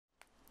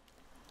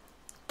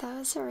That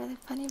was a really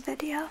funny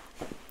video.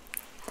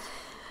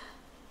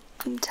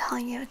 I'm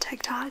telling you,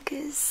 TikTok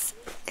is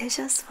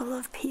just full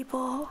of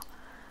people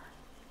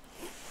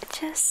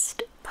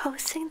just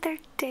posting their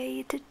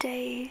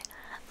day-to-day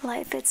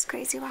life. It's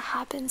crazy what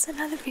happens in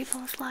other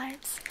people's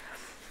lives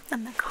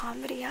and the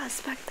comedy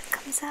aspect that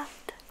comes out.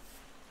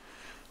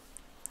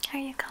 Are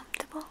you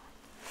comfortable?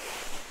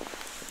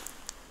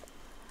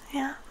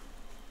 Yeah.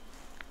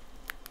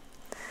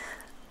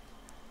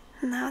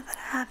 Now that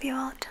I have you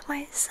all to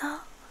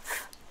myself,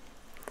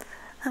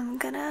 I'm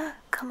gonna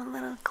come a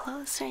little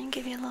closer and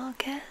give you a little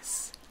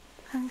kiss.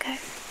 Okay?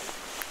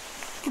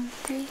 In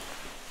 3,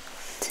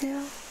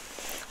 2,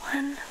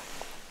 1.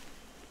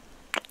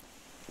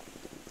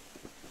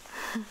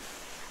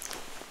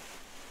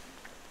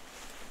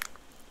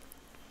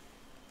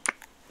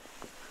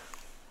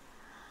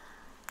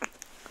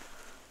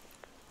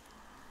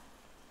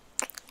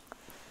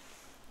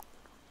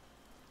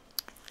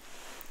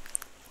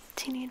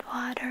 Do you need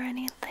water or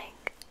anything?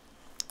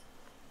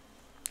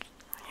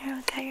 You're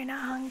okay, you're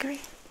not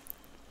hungry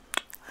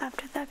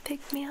after that big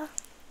meal?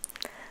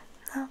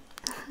 No?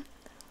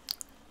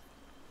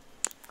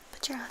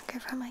 But you're hungry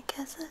for my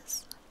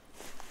kisses?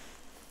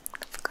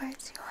 Of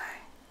course you are.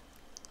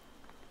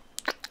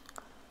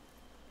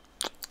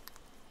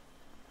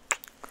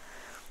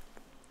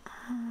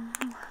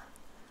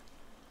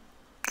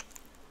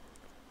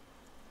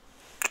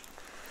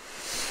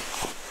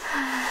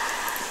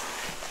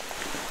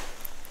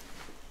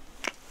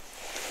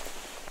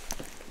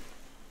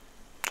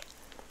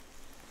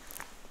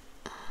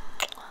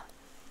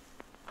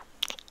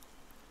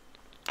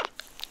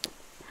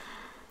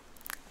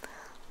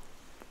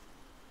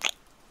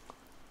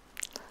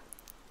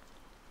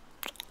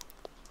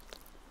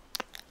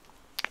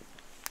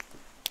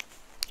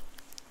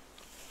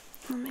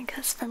 Let me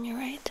kiss from your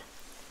right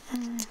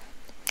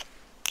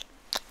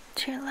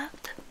to your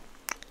left.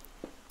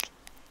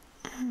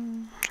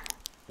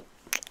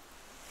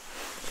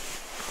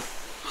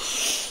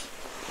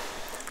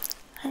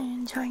 Are you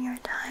enjoying your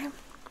time?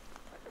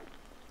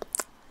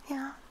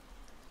 Yeah.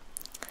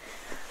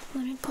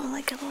 Let me put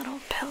like a little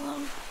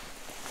pillow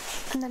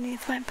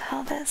underneath my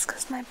pelvis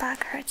because my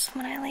back hurts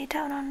when I lay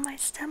down on my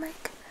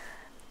stomach.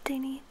 Do you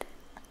need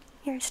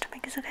your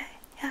stomach? Is okay?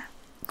 Yeah.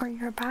 Or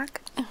your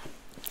back?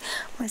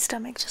 My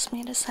stomach just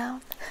made a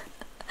sound.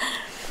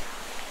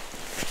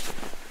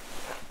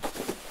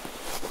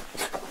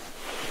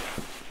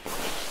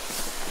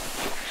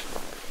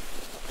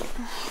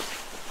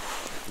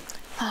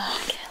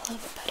 Okay, a little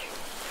bit better.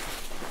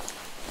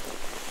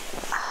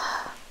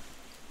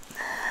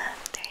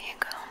 There you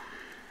go.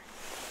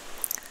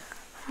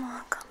 I'm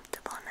all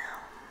comfortable now.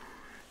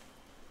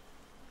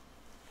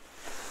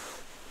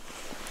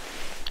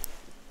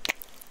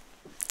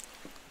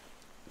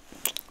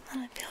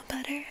 Wanna feel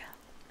better?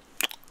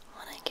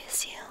 Wanna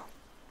kiss you?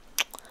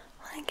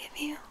 Wanna give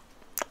you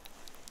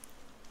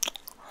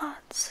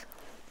lots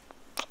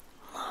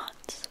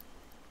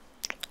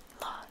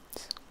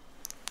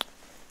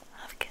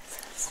of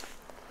kisses.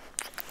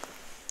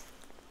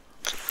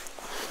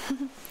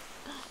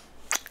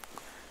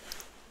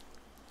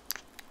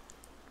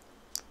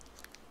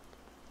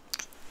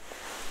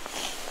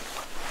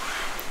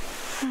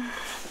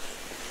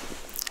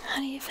 How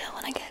do you feel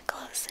when I get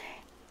closer?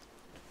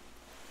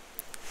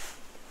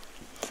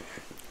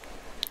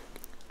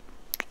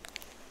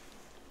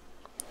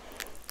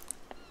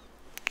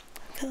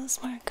 Feels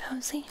more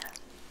cozy.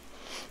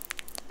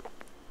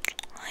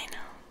 I know.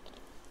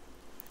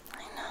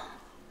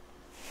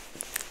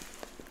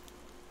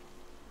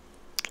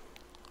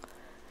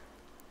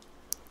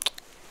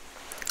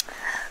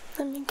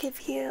 Let me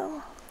give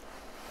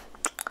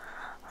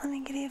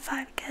you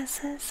 5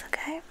 kisses,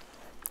 okay?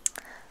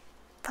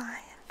 5.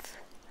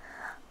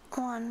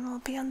 1 will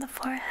be on the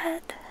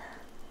forehead,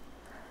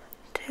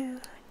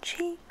 2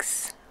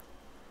 cheeks,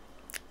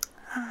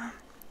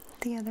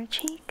 the other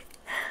cheek,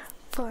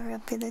 4 will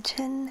be the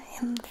chin,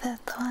 and the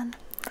 5th one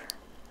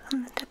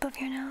on the tip of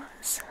your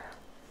nose.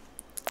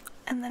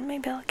 And then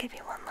maybe I'll give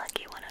you one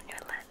lucky one on your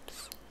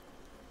lips.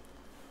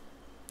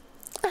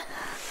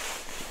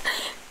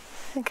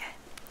 Okay.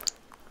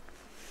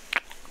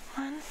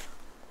 1,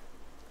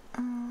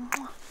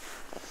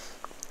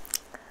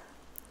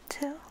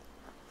 2,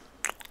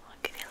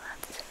 I'll give you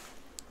left,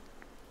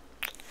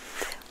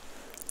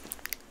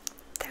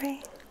 2,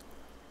 3,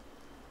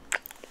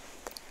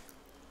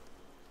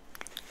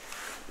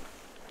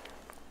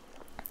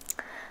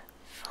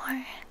 4 on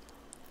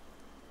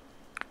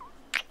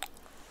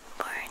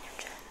your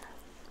chin,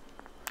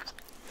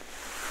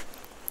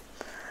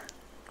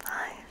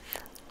 5,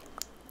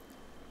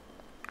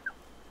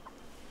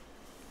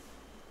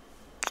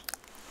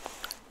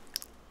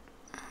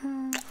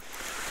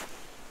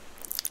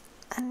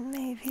 and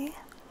maybe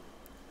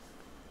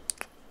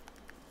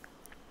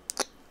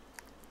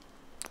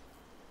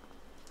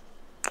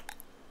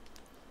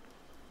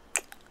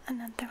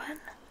another one,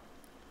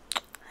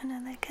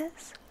 another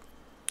kiss.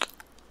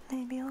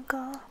 Maybe you'll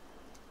go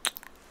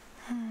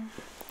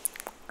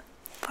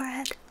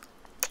forehead.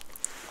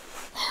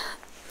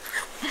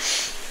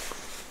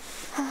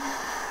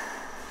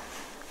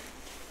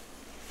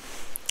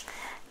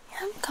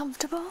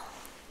 comfortable?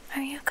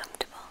 Are you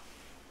comfortable?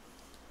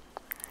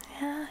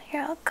 Yeah,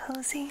 you're all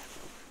cozy.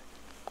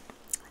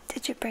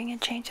 Did you bring a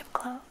change of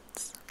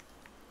clothes?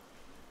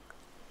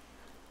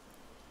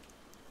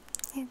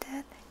 You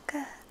did?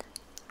 Good.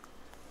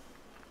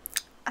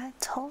 I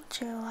told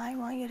you I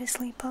want you to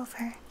sleep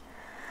over.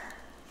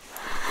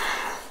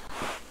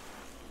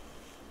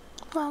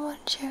 Why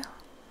wouldn't you?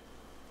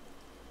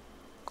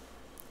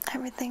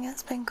 Everything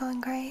has been going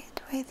great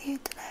with you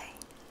today.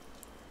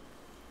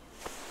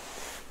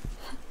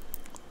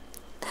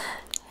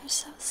 You're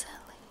so silly.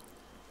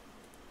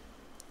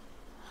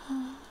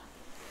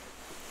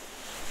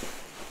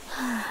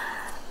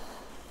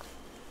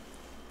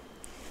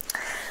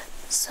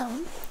 So,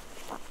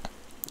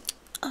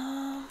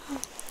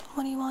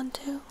 what do you want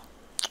to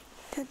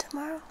do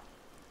tomorrow?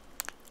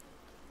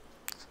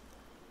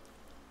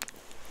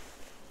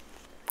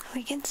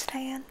 We can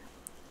stay in.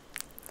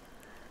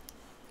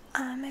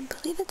 I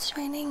believe it's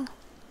raining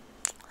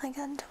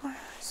again tomorrow,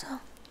 so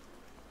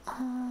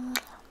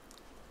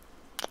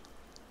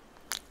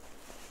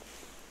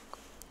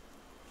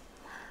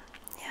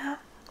yeah,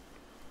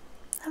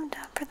 I'm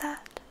down for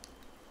that.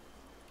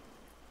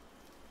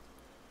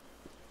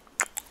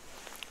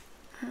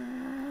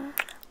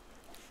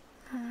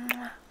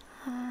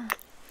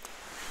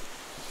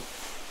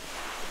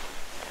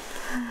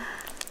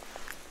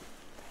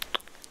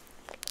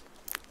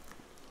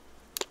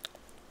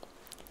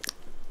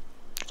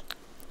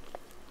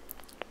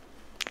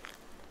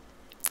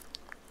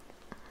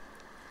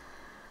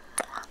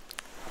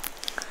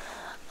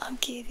 I'll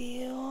give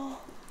you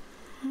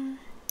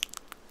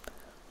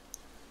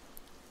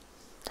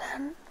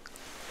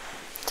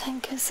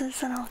 10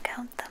 kisses and I'll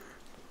count them.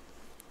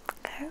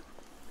 Okay?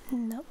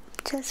 Nope,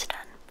 just 10.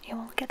 You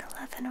won't get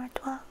 11 or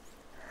 12.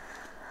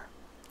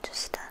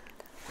 Just 10.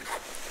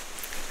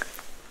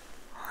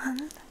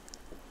 1,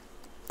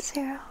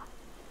 0.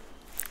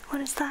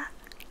 What is that?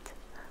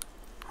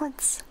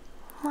 What's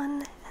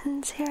 1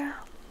 and 0?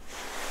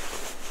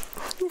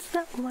 Is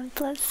that 1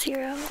 plus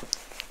 0?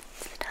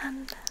 It's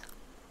 10.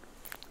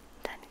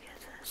 10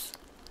 kisses.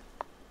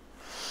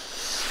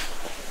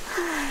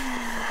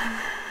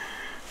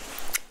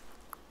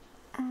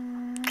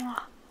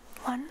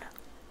 1.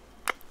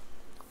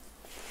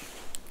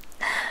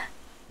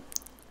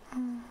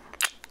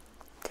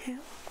 2.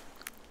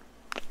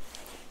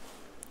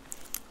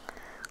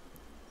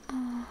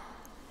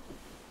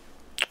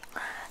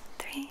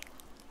 3.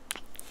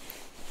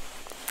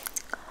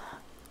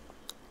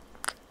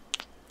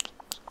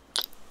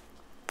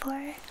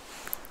 4.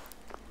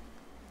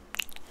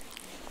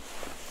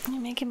 You're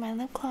making my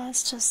lip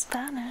gloss just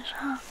vanish,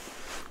 huh?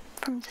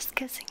 From just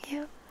kissing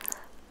you.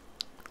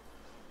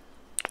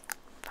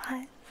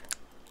 5.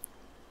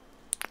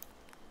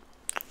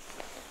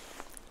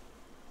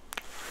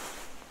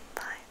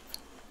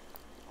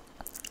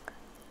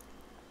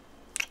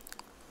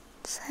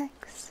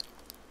 6.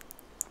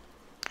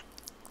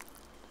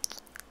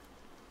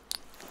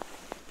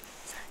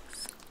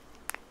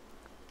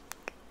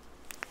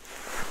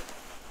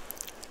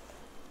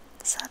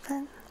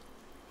 7.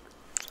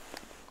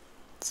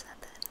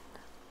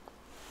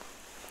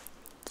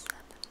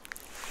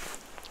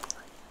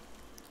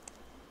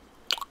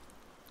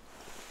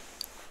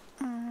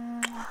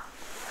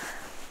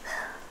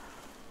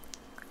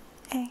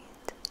 8.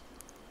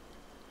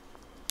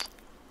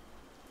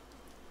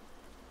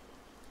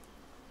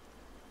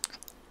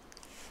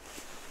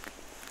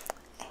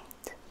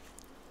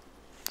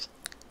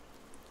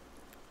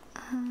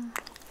 9.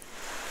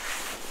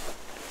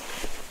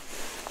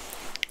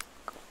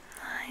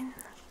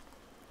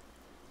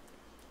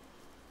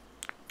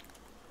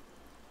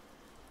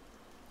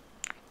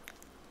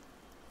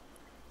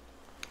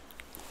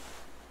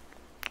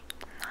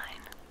 9.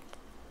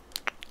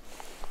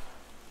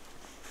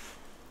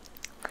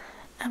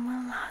 And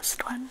one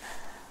last one.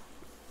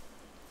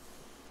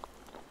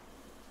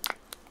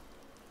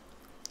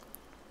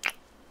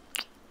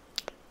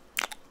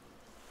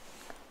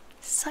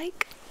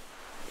 Psych.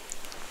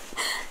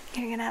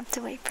 You're gonna have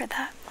to wait for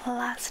that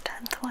last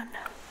 10th one.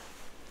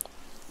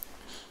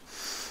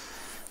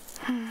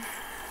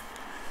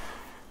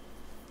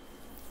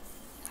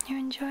 You're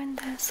enjoying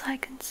this, I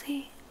can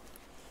see.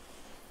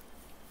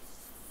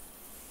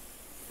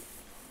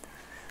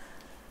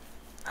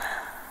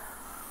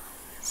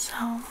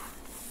 So,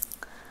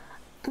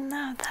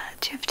 now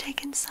that you've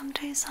taken some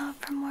days off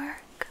from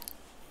work,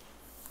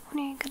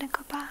 when are you gonna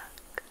go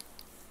back?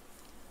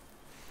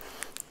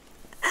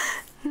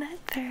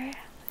 Never.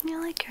 You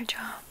like your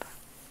job.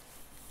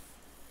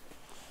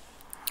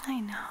 I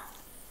know.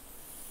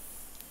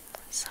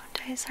 Some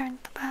days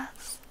aren't the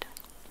best.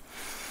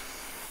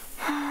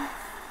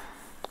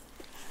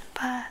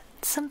 But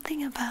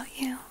something about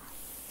you.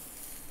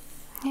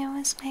 You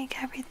always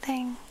make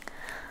everything,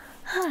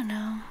 I don't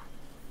know,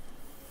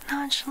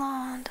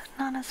 nonchalant,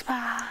 not as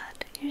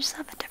bad. You just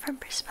have a different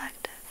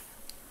perspective.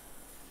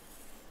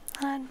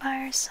 And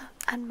I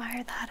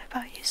admire that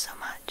about you so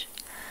much.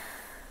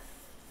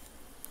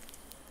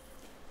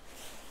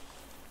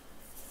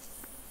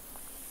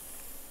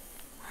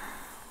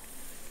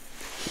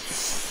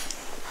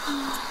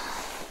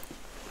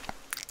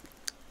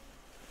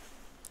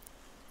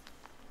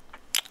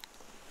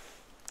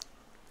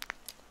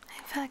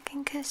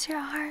 kiss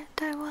your heart,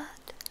 I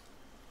would.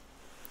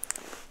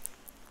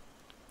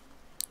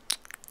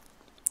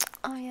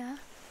 Oh yeah?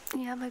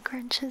 You have a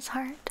Grinch's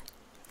heart?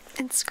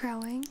 It's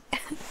growing.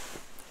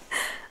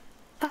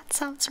 That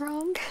sounds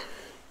wrong.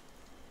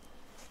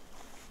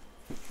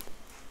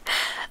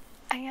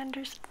 I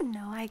understand.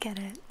 No, I get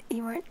it.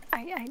 You weren't.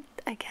 I get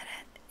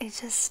it.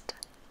 It's just.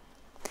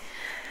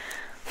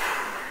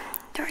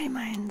 Dirty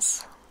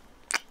minds.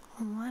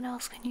 What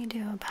else can you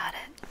do about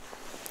it?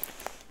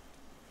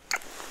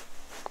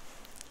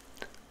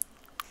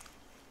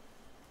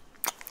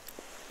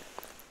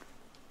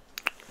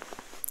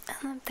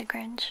 I love The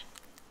Grinch.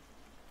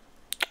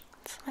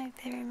 It's my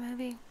favorite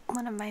movie.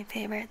 One of my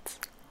favorites.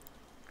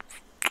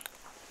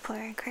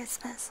 For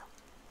Christmas.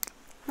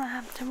 I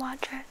have to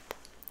watch it.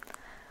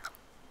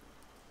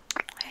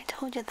 I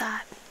told you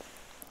that.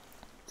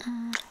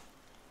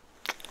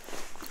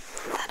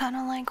 That I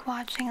don't like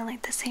watching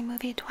like the same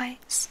movie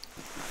twice.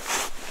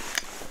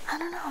 I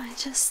don't know, I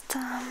just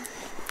I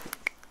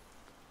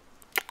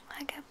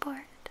get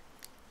bored.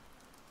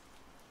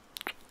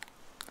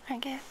 I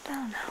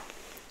don't know,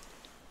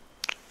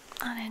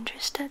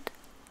 uninterested.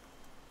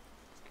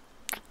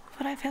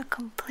 But I feel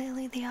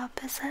completely the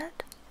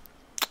opposite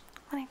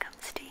when it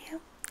comes to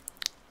you.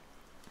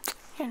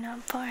 You're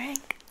not boring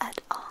at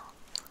all.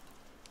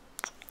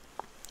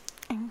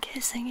 And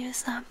kissing you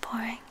is not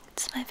boring.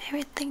 It's my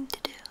favorite thing to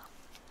do.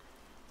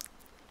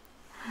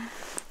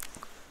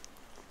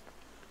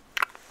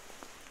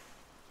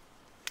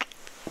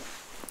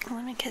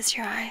 Let me kiss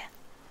your eye.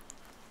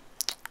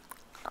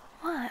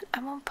 What? I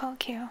won't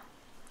poke you.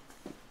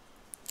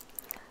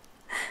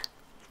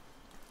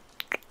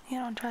 You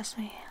don't trust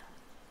me.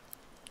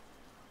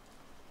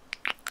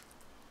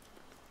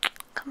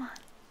 Come on.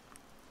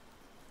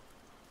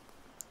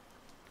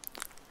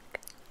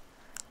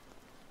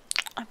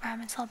 I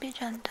promise I'll be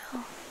gentle.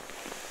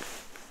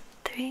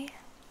 3,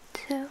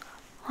 2,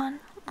 1.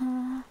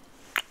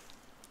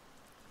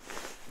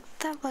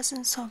 That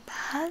wasn't so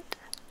bad.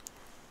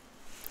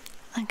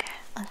 Okay,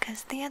 I'll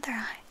kiss the other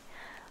eye.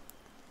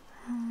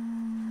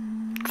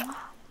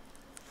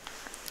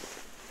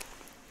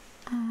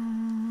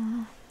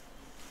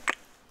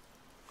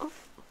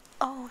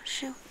 Oh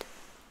shoot.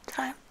 Did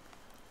I?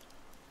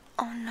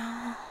 Oh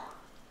no.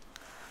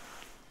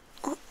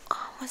 Oh,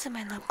 was it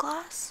my lip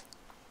gloss?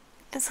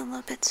 It's a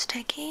little bit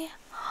sticky.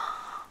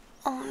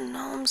 Oh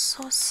no, I'm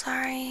so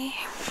sorry.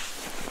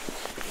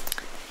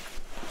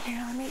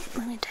 Here,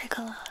 let me take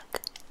a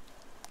look.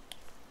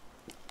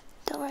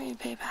 Don't worry,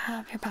 babe, I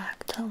have your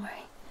back. Don't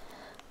worry.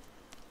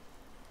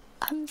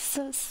 I'm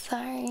so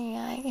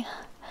sorry.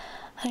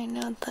 I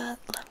know that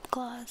lip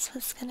gloss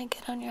was gonna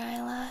get on your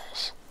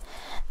eyelash.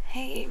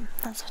 Hey,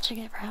 that's what you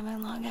get for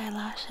having long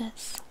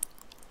eyelashes.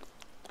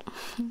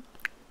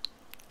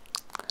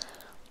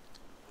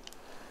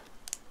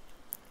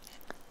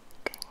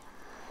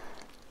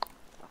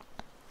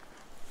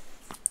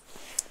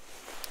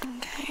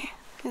 Okay,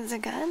 is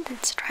it good?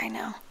 It's dry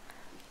now.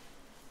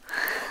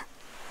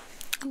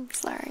 I'm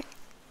sorry.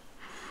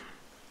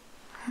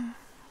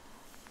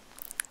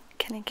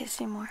 Can I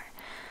kiss you more?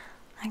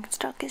 I can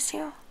still kiss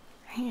you?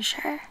 Are you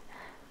sure?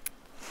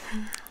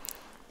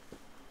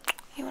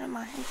 You wouldn't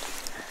mind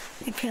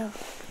if your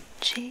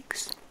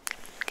cheeks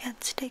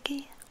get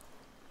sticky?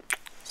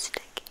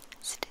 Sticky,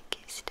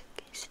 sticky,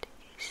 sticky, sticky,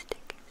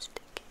 sticky,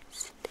 sticky,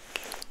 sticky.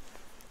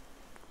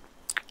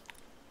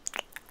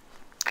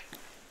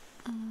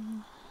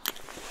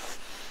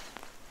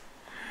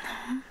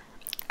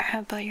 How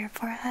about your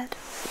forehead?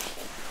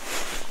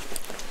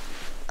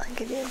 I'll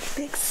give you a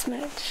big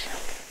smooch.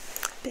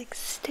 Big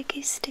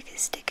sticky, sticky,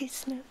 sticky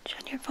smooch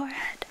on your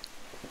forehead.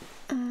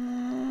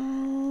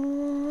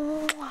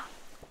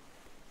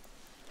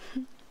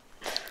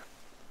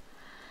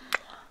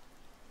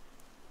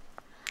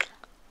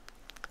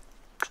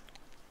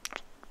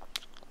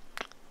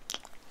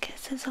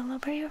 Kisses all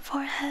over your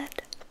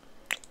forehead.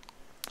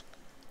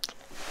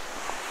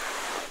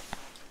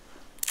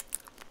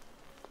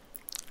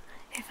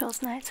 It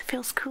feels nice, it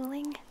feels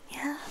cooling,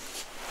 yeah.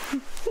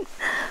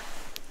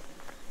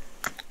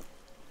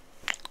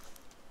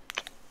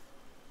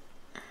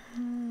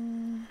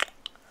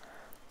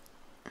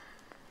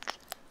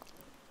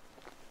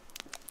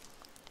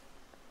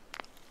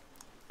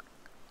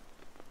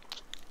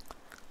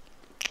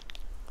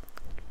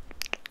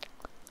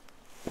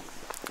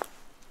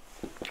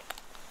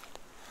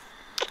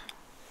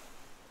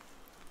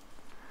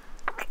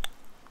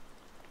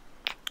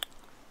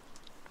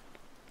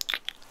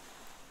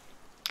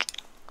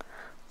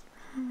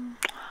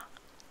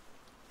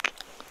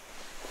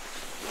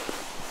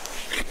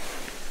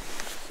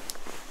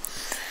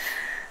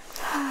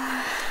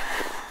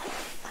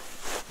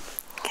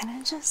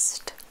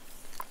 Just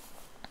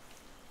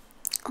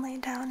lay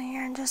down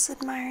here and just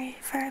admire you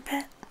for a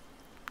bit.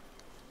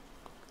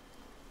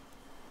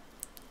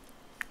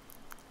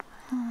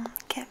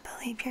 Can't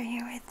believe you're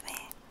here with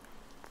me.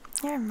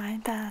 You're my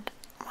dad.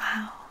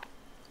 Wow.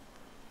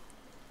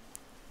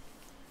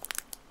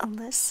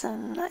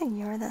 Listen,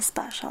 you're the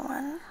special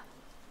one.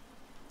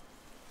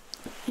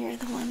 You're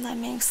the one that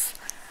makes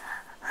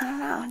I don't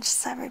know,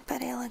 just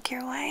everybody look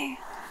your way.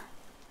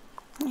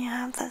 You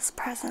have this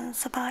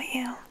presence about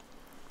you,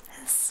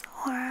 this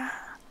aura.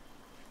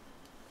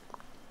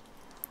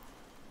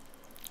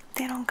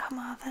 They don't come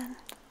often.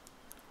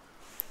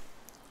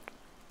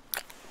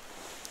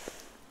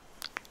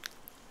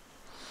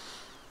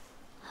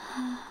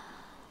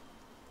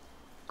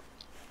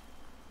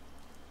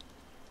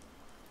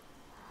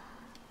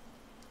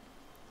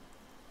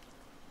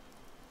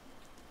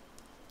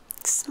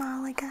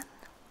 Smile again.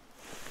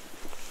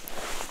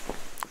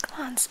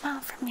 Come on,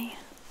 smile for me.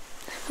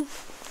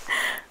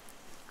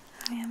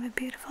 You have a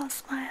beautiful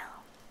smile.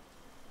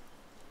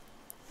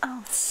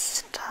 Oh,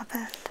 stop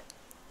it.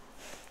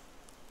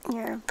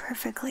 You're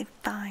perfectly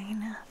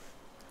fine.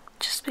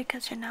 Just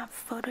because you're not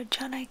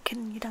photogenic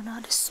and you don't know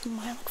how to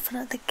smile in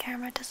front of the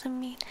camera doesn't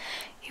mean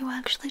you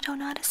actually don't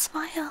know how to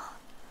smile.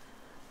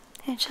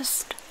 It's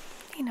just,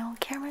 you know,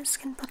 cameras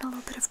can put a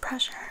little bit of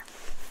pressure.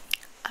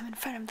 I'm in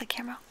front of the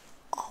camera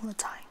all the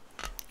time.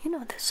 You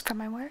know this from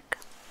my work.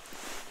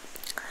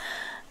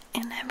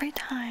 And every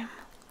time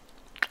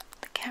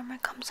the camera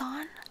comes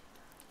on,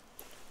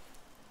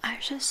 I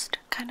just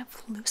kind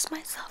of lose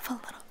myself a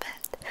little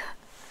bit.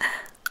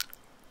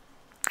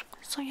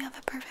 So you have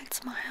a perfect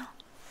smile.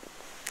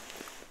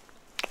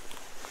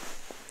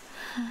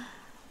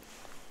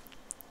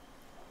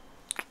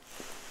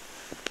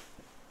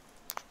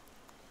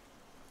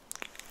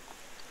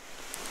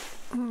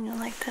 You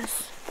like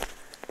this?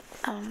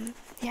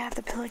 Yeah,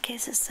 the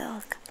pillowcase is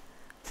silk.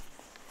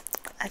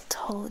 I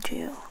told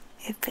you,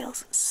 it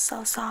feels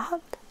so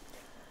soft.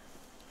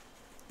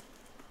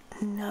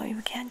 No,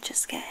 you can't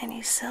just get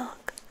any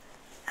silk.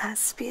 It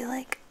has to be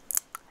like,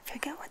 I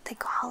forget what they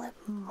call it,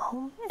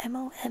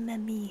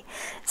 MOMME,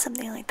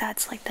 something like that.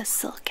 It's like the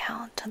silk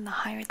count, and the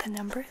higher the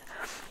number,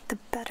 the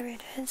better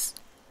it is.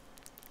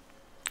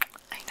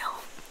 I know.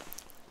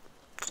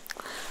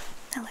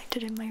 I like to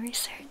do my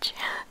research.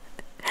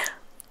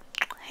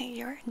 Hey,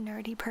 you're a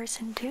nerdy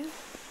person too.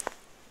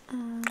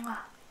 Mwah.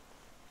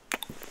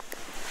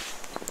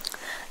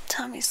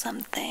 Tell me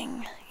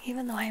something,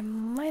 even though I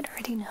might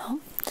already know.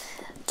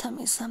 Tell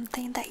me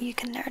something that you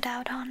can nerd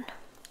out on.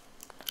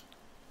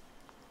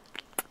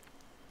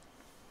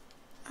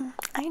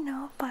 I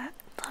know, but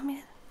tell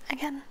me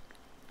again.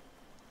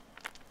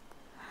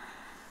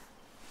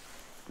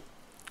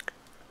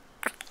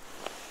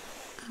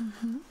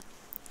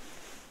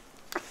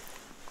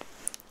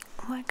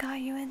 What got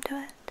you into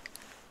it?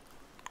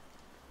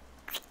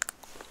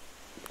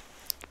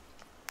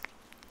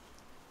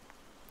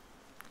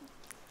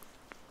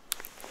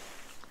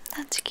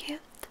 That's cute.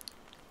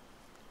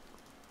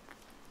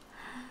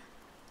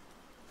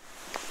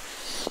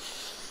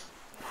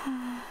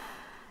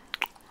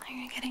 Are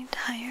you getting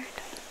tired?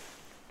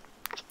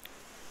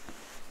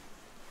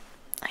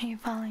 Are you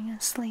falling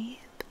asleep?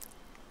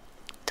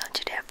 Don't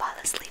you dare fall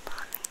asleep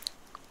on me.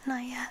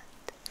 Not yet.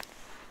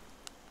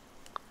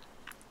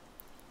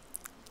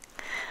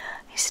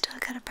 You still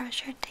gotta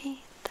brush your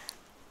teeth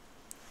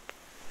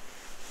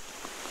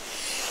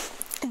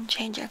and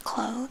change your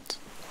clothes.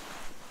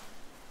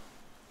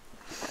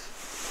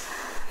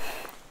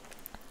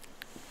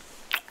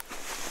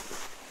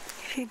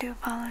 If you do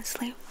fall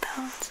asleep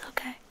though, it's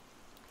okay.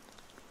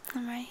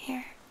 I'm right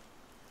here.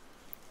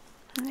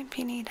 And if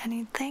you need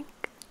anything,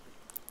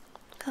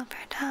 feel free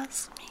to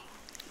ask me,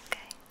 okay?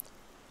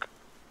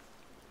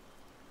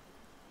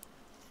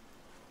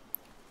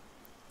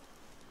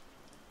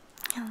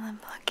 And I'm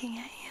looking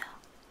at you.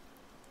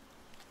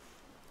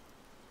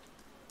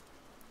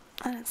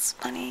 And it's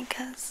funny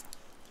because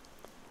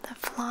the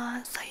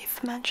flaws that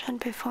you've mentioned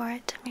before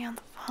to me on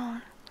the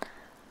phone,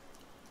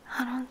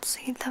 I don't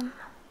see them.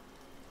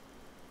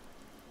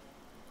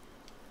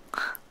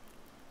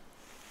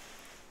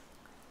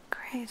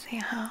 Crazy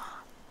how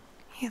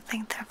you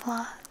think they're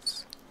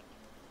flaws.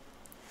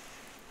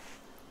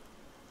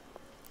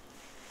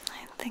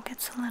 I think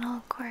it's a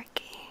little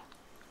quirky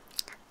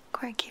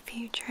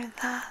feature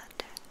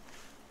that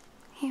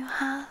you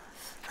have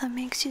that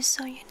makes you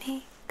so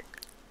unique.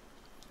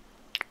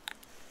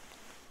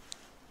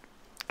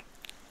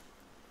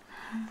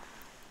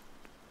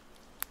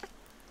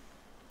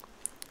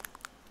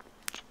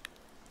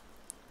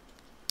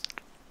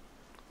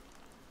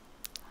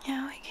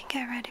 Yeah, we can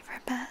get ready for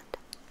bed.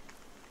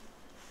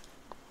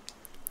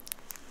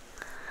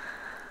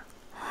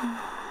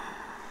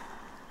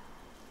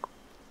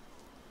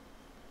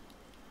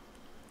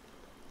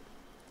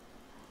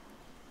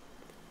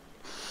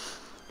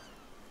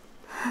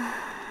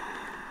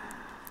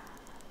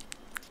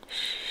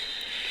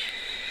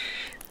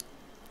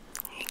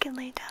 You can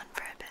lay down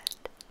for a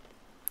bit.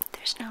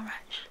 There's no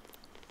rush.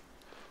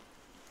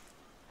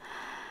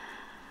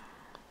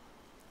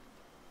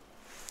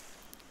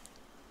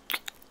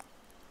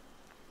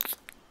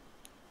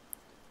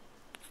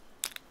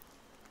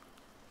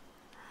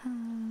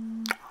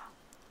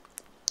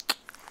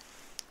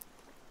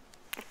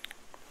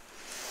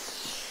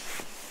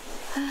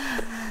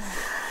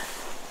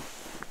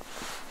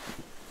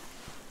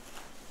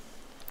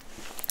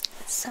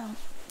 So,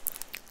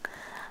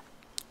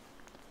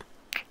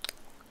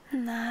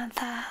 now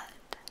that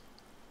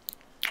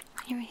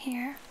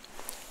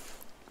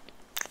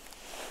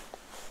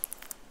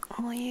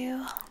Will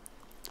you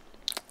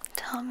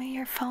tell me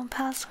your phone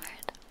password?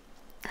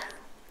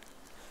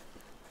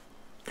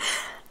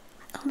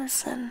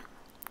 Listen,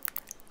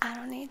 I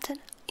don't need to.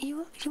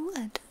 You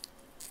would.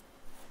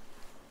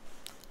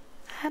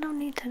 I don't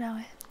need to know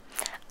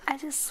it. I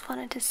just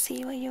wanted to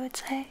see what you would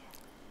say.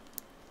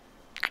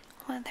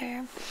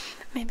 Whether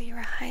maybe you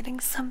were hiding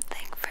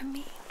something from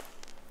me.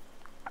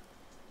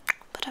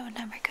 But I would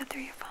never go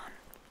through your phone.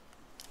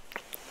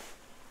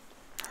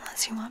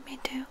 Unless you want me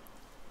to.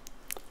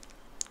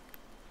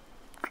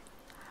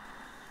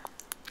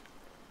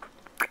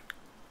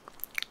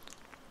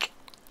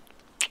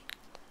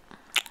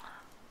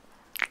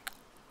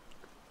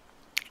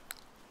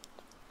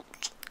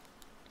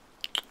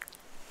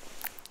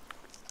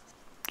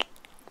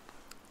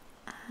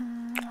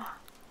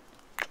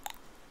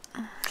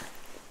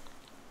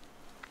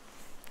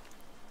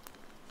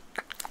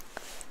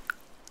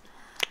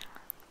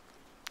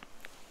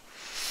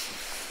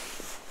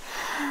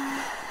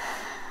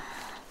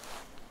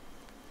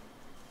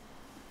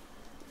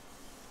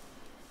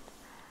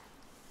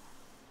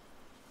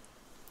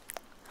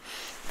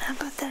 How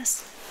about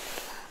this?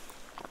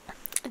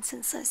 And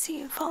since I see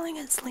you falling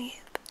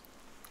asleep,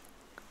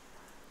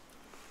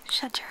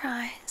 shut your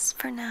eyes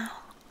for now.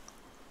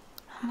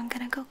 I'm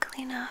gonna go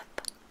clean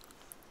up,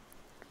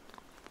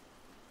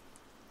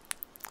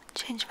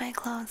 change my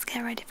clothes,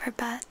 get ready for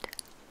bed.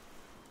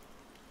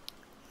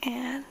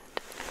 And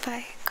if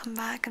I come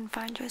back and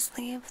find you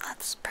asleep,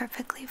 that's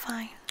perfectly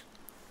fine.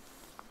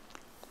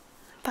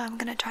 But I'm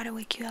gonna try to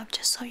wake you up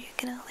just so you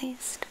can at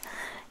least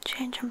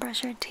change and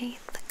brush your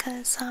teeth,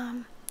 because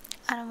I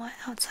don't want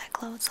outside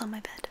clothes on my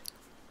bed.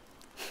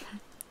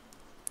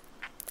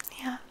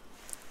 Yeah.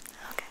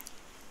 Okay.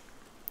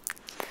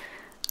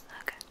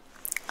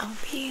 I'll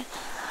be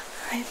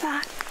right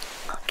back.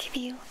 I'll give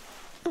you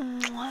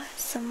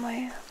some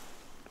more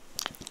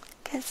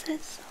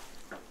kisses.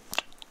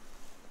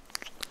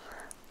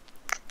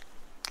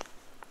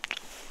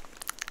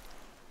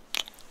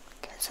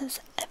 Kisses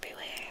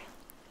everywhere.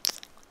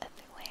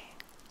 Everywhere.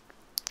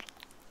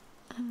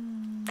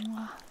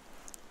 Mwah.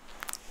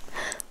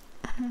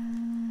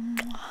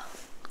 Mwah.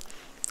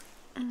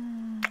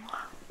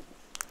 Mwah.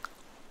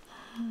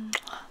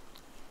 Mwah.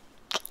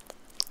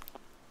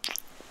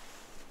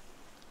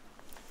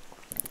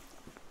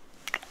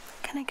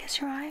 Can I kiss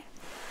your eye?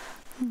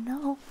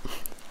 No.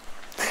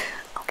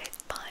 Okay,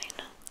 fine.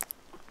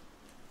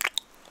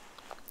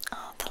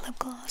 Oh, the lip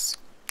gloss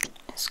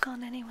is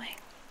gone anyway.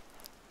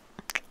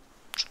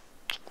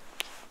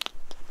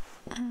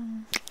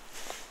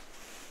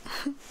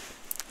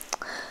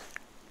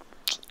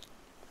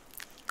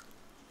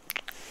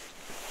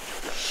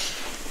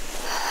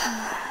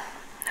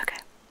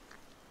 Okay.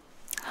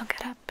 I'll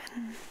get up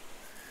and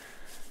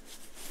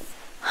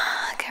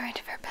get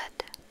ready for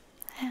bed.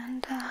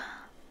 And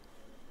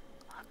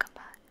I'll come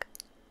back.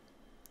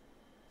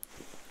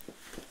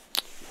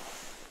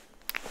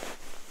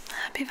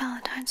 Happy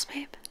Valentine's,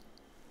 babe.